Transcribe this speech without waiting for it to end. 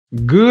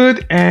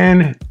Good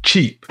and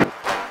cheap.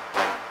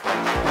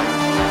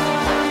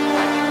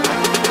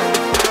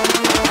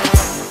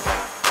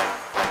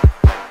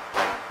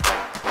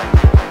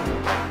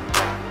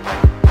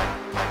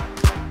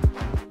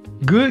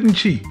 Good and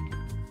cheap.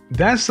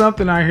 That's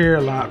something I hear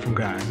a lot from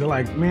guys. They're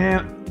like,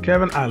 man,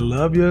 Kevin, I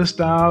love your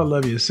style,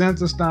 love your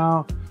sense of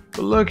style,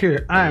 but look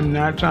here, I am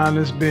not trying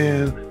to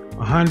spend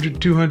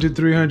 100, 200,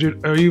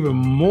 300, or even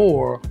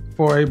more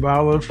for a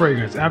bottle of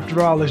fragrance.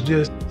 After all, it's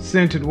just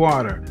scented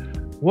water.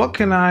 What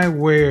can I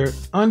wear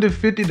under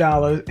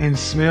 $50 and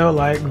smell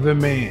like the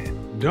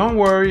man? Don't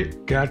worry,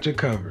 got you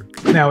covered.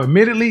 Now,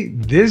 admittedly,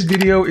 this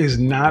video is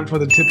not for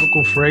the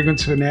typical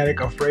fragrance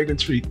fanatic or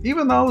fragrance freak,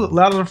 even though a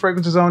lot of the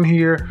fragrances on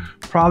here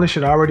probably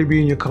should already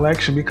be in your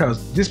collection,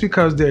 because just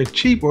because they're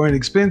cheap or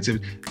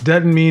inexpensive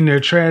doesn't mean they're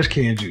trash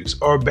can juice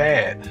or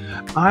bad.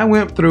 I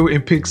went through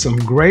and picked some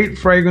great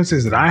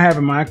fragrances that I have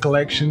in my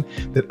collection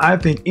that I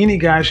think any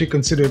guy should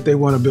consider if they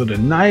want to build a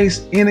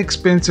nice,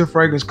 inexpensive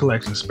fragrance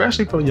collection,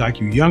 especially for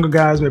like you younger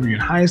guys, maybe you're in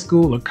high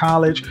school or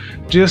college,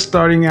 just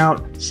starting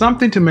out,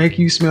 something to make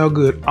you smell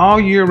good all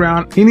year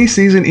round, any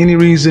season, any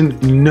reason,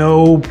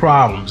 no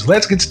problems.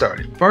 Let's get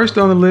started. First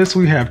on the list,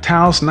 we have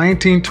Taos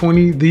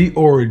 1920 The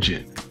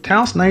Origin.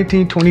 Taos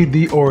 1920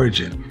 The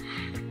Origin.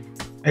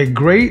 A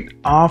great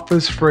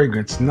office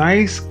fragrance.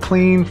 Nice,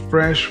 clean,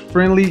 fresh,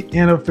 friendly,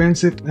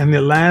 inoffensive, and they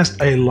last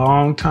a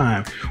long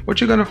time. What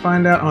you're going to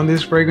find out on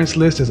this fragrance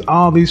list is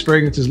all these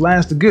fragrances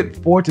last a good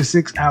 4 to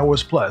 6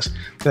 hours plus.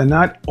 They're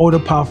not eau de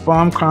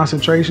parfum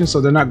concentration,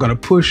 so they're not going to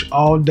push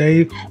all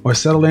day or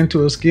settle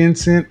into a skin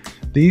scent.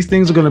 These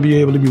things are going to be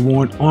able to be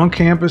worn on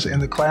campus, in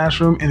the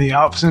classroom, in the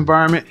office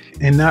environment,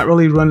 and not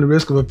really run the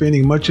risk of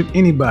offending much of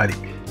anybody.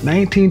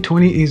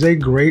 1920 is a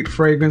great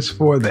fragrance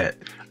for that.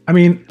 I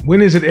mean,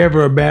 when is it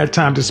ever a bad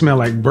time to smell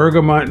like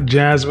bergamot,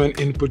 jasmine,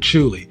 and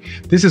patchouli?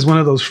 This is one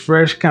of those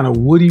fresh, kind of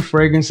woody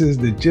fragrances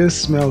that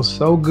just smells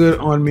so good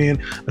on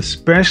men,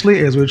 especially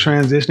as we're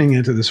transitioning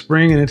into the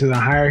spring and into the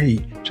higher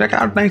heat. Check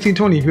out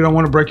 1920 if you don't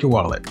want to break your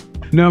wallet.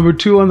 Number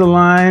 2 on the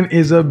line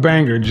is a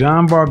banger,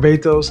 John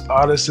Barbatos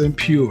Artisan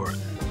Pure.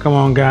 Come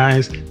on,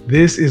 guys.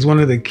 This is one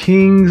of the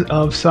kings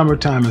of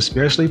summertime,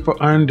 especially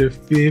for under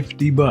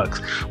 50 bucks.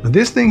 When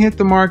this thing hit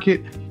the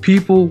market,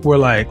 people were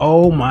like,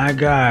 oh my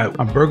God,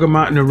 a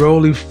bergamot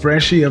neroli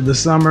freshie of the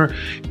summer.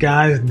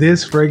 Guys,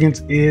 this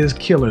fragrance is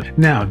killer.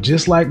 Now,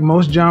 just like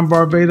most John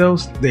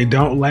Barbados, they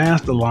don't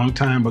last a long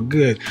time, but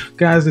good.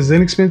 Guys, as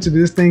inexpensive as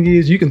this thing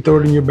is, you can throw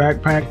it in your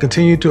backpack,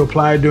 continue to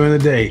apply it during the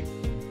day.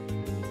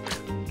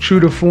 True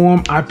to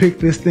form, I picked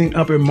this thing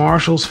up at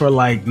Marshall's for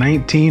like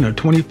 $19 or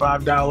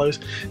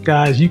 $25.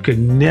 Guys, you could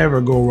never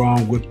go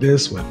wrong with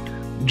this one.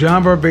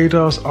 John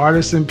Barbatos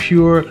Artisan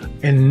Pure,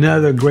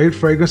 another great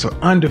fragrance for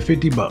under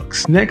 50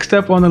 bucks. Next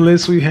up on the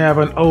list, we have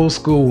an old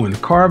school one,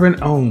 Carbon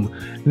Homme.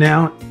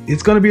 Now,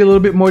 it's going to be a little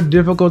bit more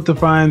difficult to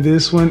find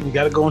this one. You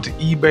got to go into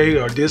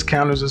eBay or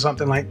discounters or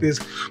something like this,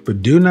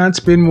 but do not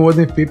spend more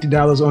than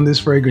 $50 on this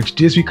fragrance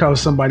just because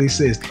somebody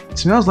says it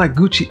smells like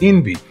Gucci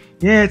Envy.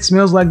 Yeah, it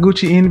smells like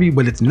Gucci Envy,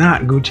 but it's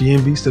not Gucci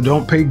Envy, so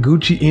don't pay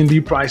Gucci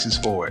Envy prices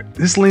for it.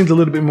 This leans a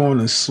little bit more on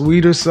the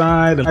sweeter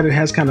side. It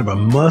has kind of a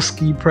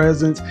musky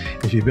presence.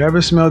 If you've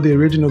ever smelled the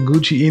original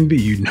Gucci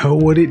Envy, you know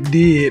what it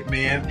did,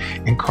 man.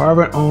 And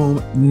Carbon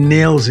Homme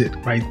nails it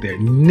right there.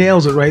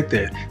 Nails it right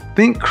there.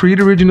 Think Creed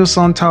Original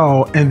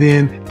Santal and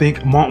then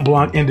think Mont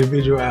Blanc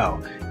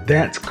Individual.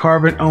 That's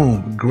Carbon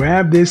Homme.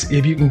 Grab this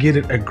if you can get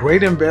it. A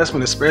great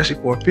investment, especially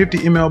for a 50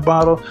 ml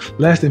bottle,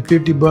 less than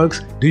 50 bucks.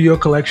 Do your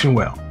collection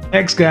well.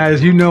 Next,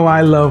 guys, you know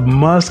I love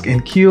musk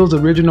and Kiehl's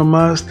Original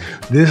Musk.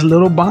 This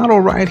little bottle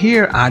right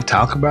here, I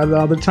talk about it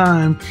all the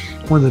time.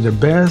 One of the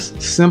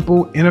best,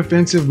 simple,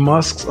 inoffensive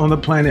musks on the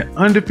planet,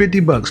 under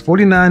 50 bucks,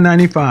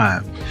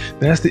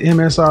 $49.95. That's the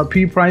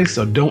MSRP price,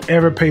 so don't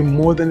ever pay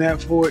more than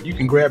that for it. You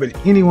can grab it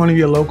at any one of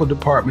your local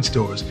department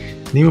stores.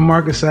 Neiman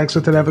Marcus, Saks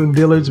Fifth Avenue,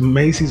 Dillard's,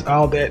 Macy's,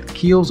 all that.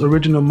 Kiehl's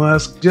Original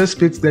Musk just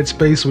fits that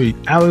space week.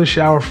 Out of the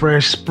shower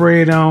fresh,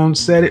 spray it on,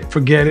 set it,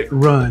 forget it,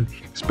 run.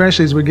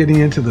 Especially as we're getting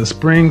into the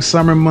spring,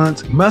 summer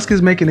months. Musk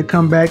is making a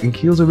comeback, and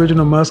Kiehl's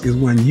Original Musk is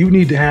one you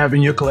need to have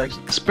in your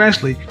collection,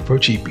 especially for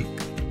cheapie.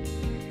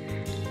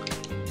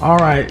 All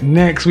right,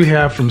 next we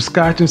have from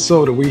Scotch and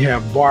Soda, we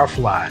have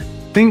Barfly.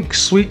 Think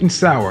sweet and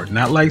sour,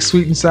 not like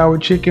sweet and sour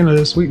chicken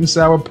or sweet and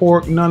sour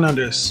pork. None of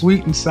this,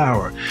 sweet and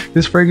sour.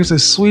 This fragrance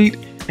is sweet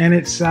and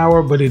it's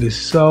sour, but it is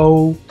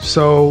so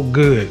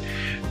good.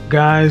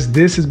 Guys,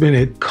 this has been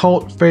a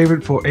cult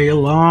favorite for a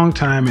long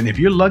time, and if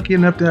you're lucky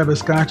enough to have a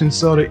Scotch and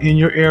Soda in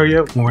your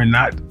area when we're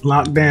not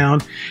locked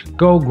down,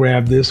 go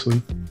grab this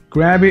one.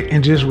 Grab it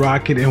and just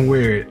rock it and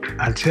wear it.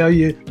 I tell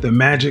you, the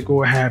magic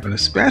will happen,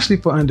 especially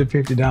for under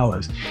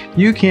 $50.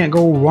 You can't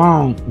go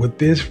wrong with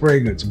this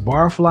fragrance.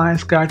 Barfly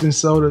Scotch and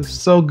Soda,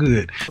 so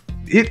good.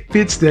 It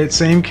fits that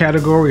same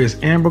category as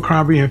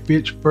Abercrombie and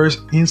Fitch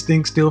First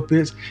Instinct still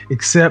fits,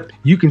 except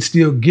you can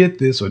still get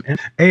this one.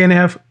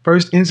 A&F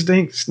First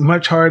Instinct,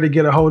 much harder to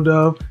get a hold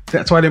of.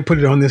 That's why I didn't put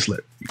it on this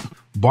list.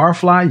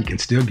 Barfly, you can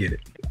still get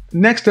it.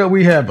 Next up,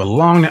 we have a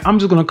long name. I'm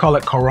just going to call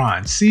it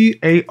Caron,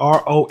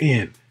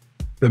 C-A-R-O-N.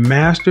 the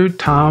master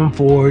Tom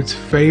Ford's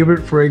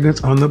favorite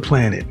fragrance on the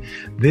planet.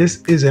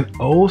 This is an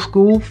old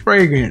school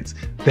fragrance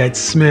that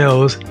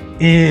smells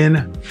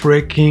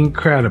freaking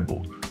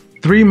incredible.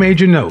 3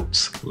 major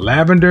notes: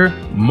 lavender,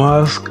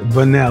 musk,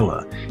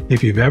 vanilla.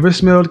 If you've ever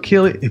smelled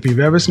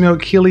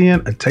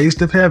Killian, A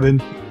Taste of Heaven,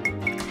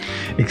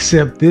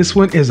 except this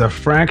one is a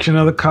fraction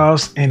of the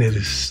cost and it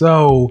is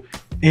so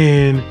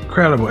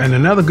incredible. And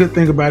another good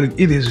thing about it,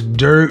 it is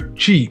dirt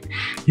cheap.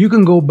 You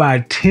can go buy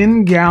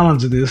 10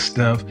 gallons of this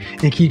stuff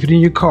and keep it in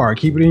your car,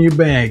 keep it in your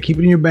bag, keep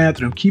it in your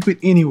bathroom, keep it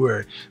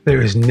anywhere.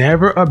 There is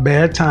never a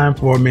bad time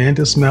for a man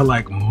to smell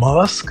like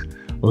musk,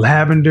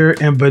 lavender,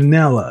 and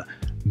vanilla.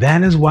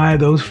 That is why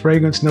those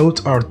fragrance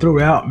notes are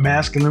throughout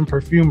masculine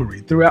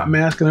perfumery, throughout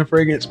masculine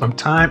fragrance from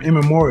time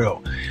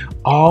immemorial,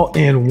 all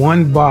in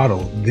one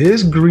bottle.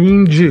 This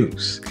green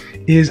juice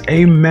is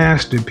a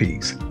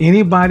masterpiece.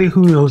 Anybody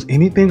who knows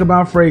anything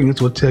about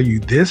fragrance will tell you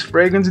this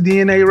fragrance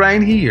DNA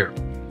right here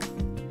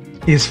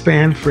is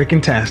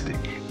fan-freaking-tastic.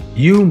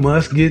 You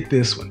must get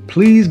this one.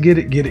 Please get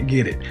it, get it,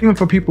 get it. Even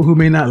for people who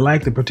may not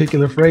like the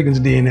particular fragrance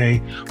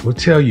DNA, will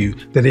tell you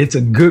that it's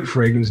a good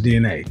fragrance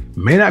DNA.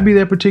 May not be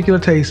their particular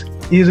taste,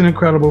 is an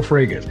incredible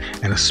fragrance,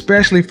 and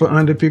especially for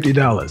under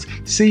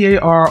 $50.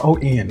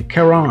 C-A-R-O-N,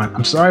 Caron.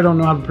 I'm sorry I don't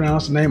know how to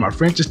pronounce the name. Our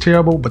French is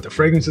terrible, but the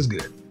fragrance is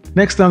good.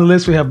 Next on the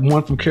list, we have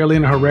one from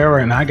Carolina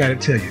Herrera, and I gotta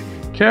tell you,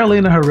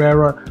 Carolina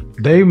Herrera,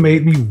 they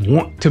made me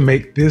want to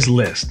make this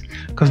list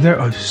because there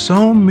are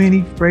so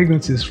many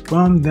fragrances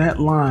from that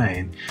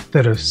line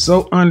that are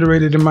so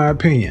underrated in my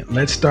opinion.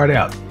 Let's start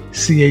out.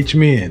 CH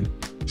Men.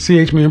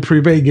 CH Men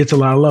Privé gets a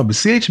lot of love, but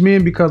CH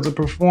Men because of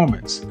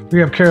performance. We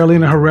have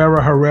Carolina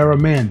Herrera, Herrera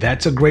Man.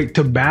 That's a great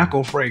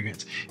tobacco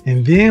fragrance.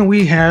 And then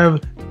we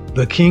have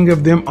the king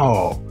of them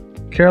all,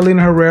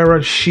 Carolina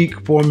Herrera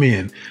Chic for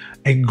Men.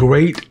 A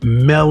great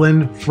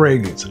melon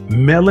fragrance.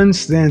 Melon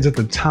stands at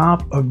the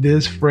top of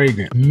this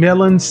fragrance.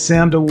 Melon,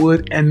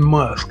 sandalwood, and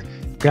musk.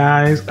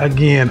 Guys,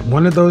 again,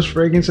 one of those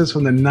fragrances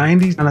from the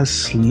 90s kind of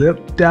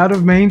slipped out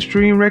of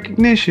mainstream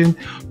recognition,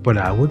 but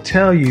I will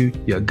tell you,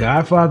 your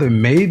godfather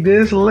made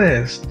this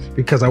list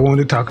because I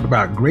wanted to talk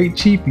about great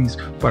cheapies,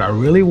 but I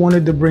really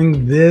wanted to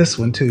bring this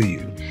one to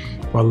you.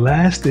 For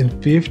less than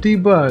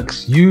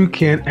 $50, you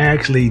can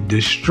actually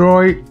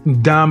destroy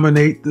and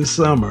dominate the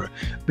summer.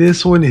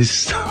 This one is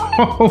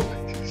so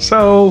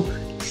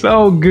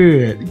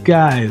good.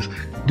 Guys,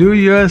 do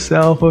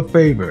yourself a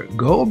favor.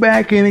 Go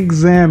back and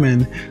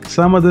examine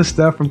some of the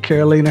stuff from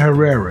Carolina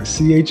Herrera.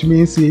 CH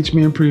Men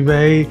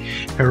Privé,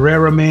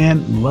 Herrera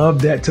Man,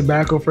 love that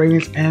tobacco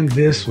fragrance, and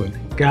this one.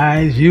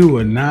 Guys, you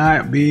will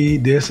not be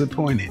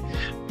disappointed.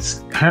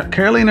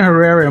 Carolina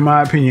Herrera, in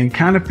my opinion,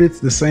 kind of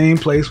fits the same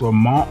place where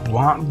Mont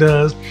Blanc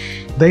does.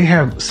 They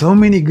have so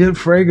many good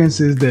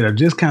fragrances that are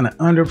just kind of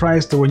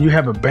underpriced, so when you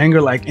have a banger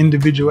like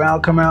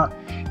Individual come out,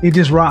 it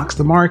just rocks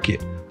the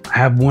market. I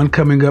have one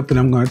coming up that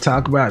I'm going to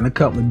talk about in a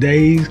couple of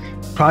days.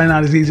 Probably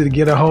not as easy to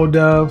get a hold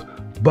of,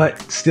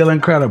 but still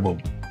incredible.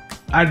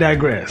 I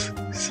digress.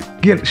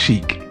 Get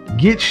chic.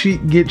 Get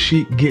chic, get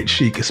chic, get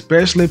chic,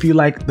 especially if you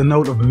like the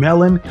note of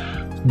melon.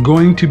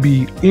 Going to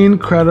be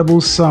incredible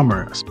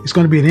summer. It's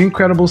going to be an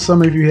incredible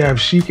summer if you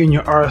have chic in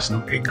your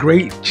arsenal. A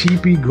great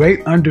cheapie,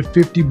 great under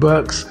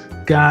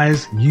 $50.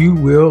 Guys, you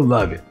will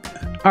love it.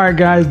 All right,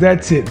 guys,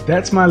 that's it.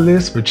 That's my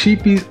list for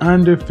cheapies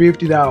under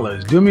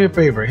 $50. Do me a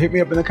favor, hit me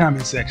up in the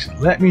comment section.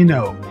 Let me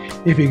know.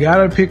 If you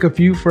gotta pick a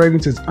few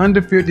fragrances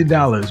under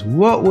 $50,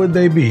 what would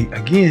they be?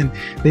 Again,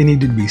 they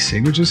need to be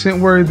signature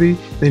scent worthy.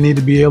 They need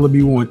to be able to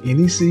be worn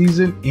any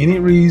season, any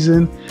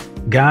reason.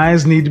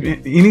 Guys need to be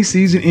any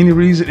season, any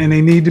reason, and they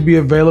need to be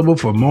available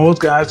for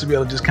most guys to be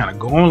able to just kind of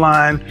go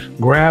online,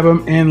 grab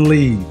them, and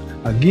leave.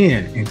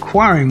 Again,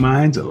 inquiring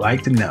minds would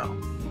like to know.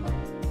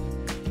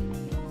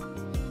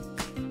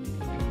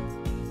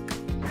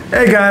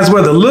 Hey guys,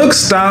 whether looks,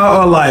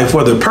 style, or life,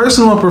 whether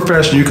personal or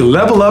professional, you can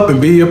level up and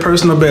be your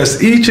personal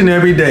best each and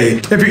every day.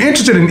 If you're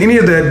interested in any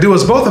of that, do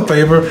us both a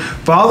favor,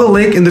 follow the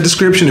link in the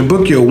description and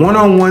book your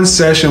one-on-one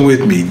session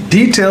with me.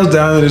 Details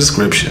down in the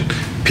description.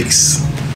 Peace.